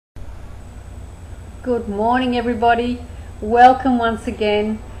Good morning, everybody. Welcome once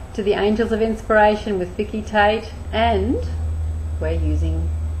again to the Angels of Inspiration with Vicki, Tate, and we're using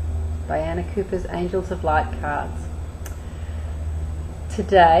Diana Cooper's Angels of Light cards.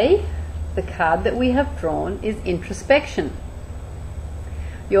 Today, the card that we have drawn is Introspection.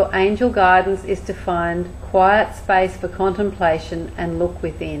 Your angel guidance is to find quiet space for contemplation and look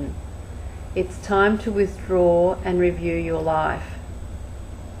within. It's time to withdraw and review your life.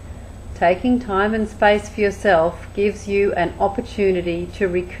 Taking time and space for yourself gives you an opportunity to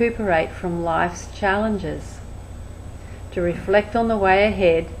recuperate from life's challenges, to reflect on the way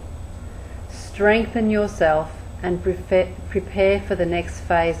ahead, strengthen yourself, and prepare for the next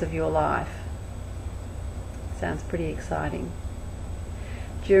phase of your life. Sounds pretty exciting.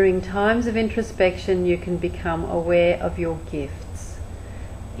 During times of introspection, you can become aware of your gifts,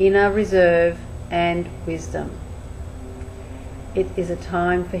 inner reserve, and wisdom. It is a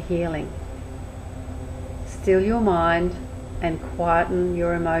time for healing. Still your mind and quieten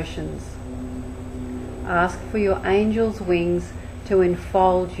your emotions. Ask for your angel's wings to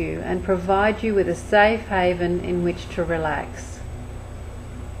enfold you and provide you with a safe haven in which to relax.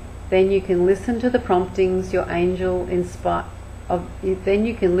 Then you can listen to the promptings of your angel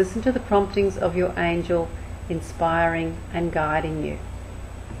inspiring and guiding you.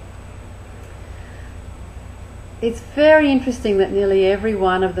 It's very interesting that nearly every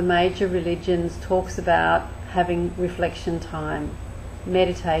one of the major religions talks about having reflection time,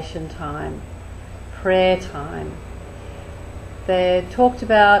 meditation time, prayer time. They're talked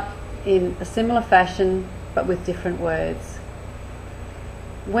about in a similar fashion but with different words.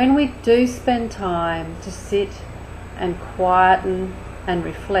 When we do spend time to sit and quieten and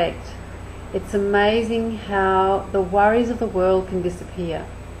reflect, it's amazing how the worries of the world can disappear.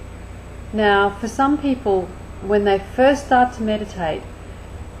 Now, for some people, when they first start to meditate,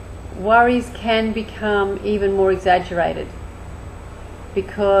 worries can become even more exaggerated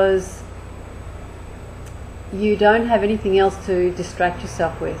because you don't have anything else to distract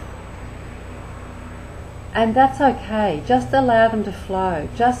yourself with. And that's okay. Just allow them to flow,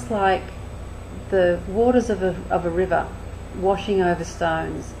 just like the waters of a river washing over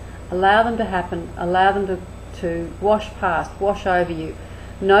stones. Allow them to happen, allow them to wash past, wash over you.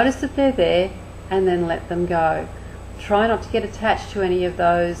 Notice that they're there, and then let them go. Try not to get attached to any of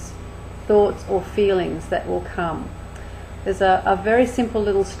those thoughts or feelings that will come. There's a very simple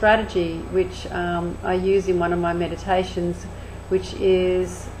little strategy which I use in one of my meditations, which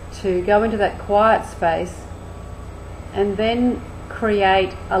is to go into that quiet space and then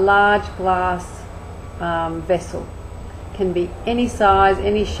create a large glass vessel. Can be any size,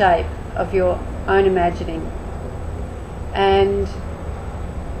 any shape of your own imagining. And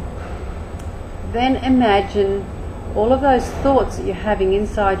then imagine all of those thoughts that you're having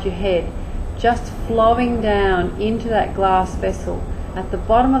inside your head just flowing down into that glass vessel. At the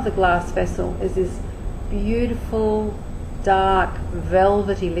bottom of the glass vessel is this beautiful, dark,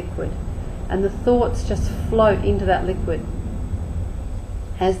 velvety liquid. And the thoughts just float into that liquid.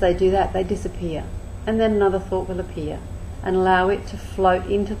 As they do that, they disappear. And then another thought will appear. And allow it to float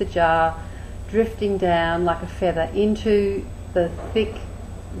into the jar, drifting down like a feather into the thick,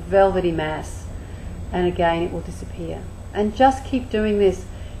 velvety mass. And again it will disappear. And just keep doing this.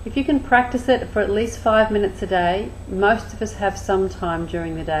 If you can practice it for at least 5 minutes a day, most of us have some time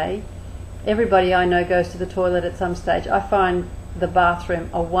during the day. Everybody I know goes to the toilet at some stage. I find the bathroom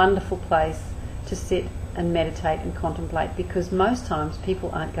a wonderful place to sit and meditate and contemplate, because most times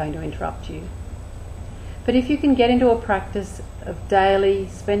people aren't going to interrupt you. But if you can get into a practice of daily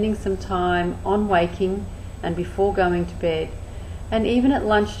spending some time on waking and before going to bed, and even at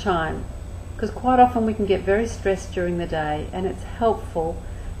lunchtime, because quite often we can get very stressed during the day, and it's helpful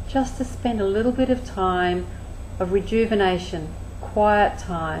just to spend a little bit of time of rejuvenation, quiet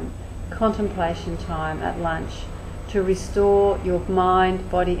time, contemplation time at lunch to restore your mind,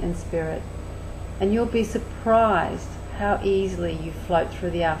 body and spirit. And you'll be surprised how easily you float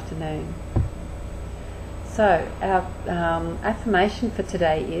through the afternoon. So our affirmation for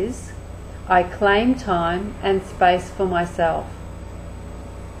today is, I claim time and space for myself.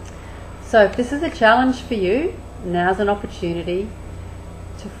 So if this is a challenge for you, now's an opportunity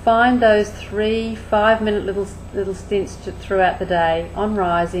to find those 3 5-minute little stints throughout the day, on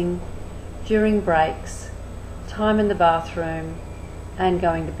rising, during breaks, time in the bathroom, and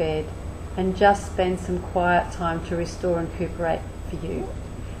going to bed, and just spend some quiet time to restore and recuperate for you.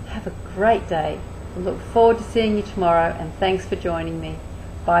 Have a great day. I look forward to seeing you tomorrow, and thanks for joining me.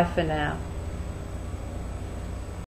 Bye for now.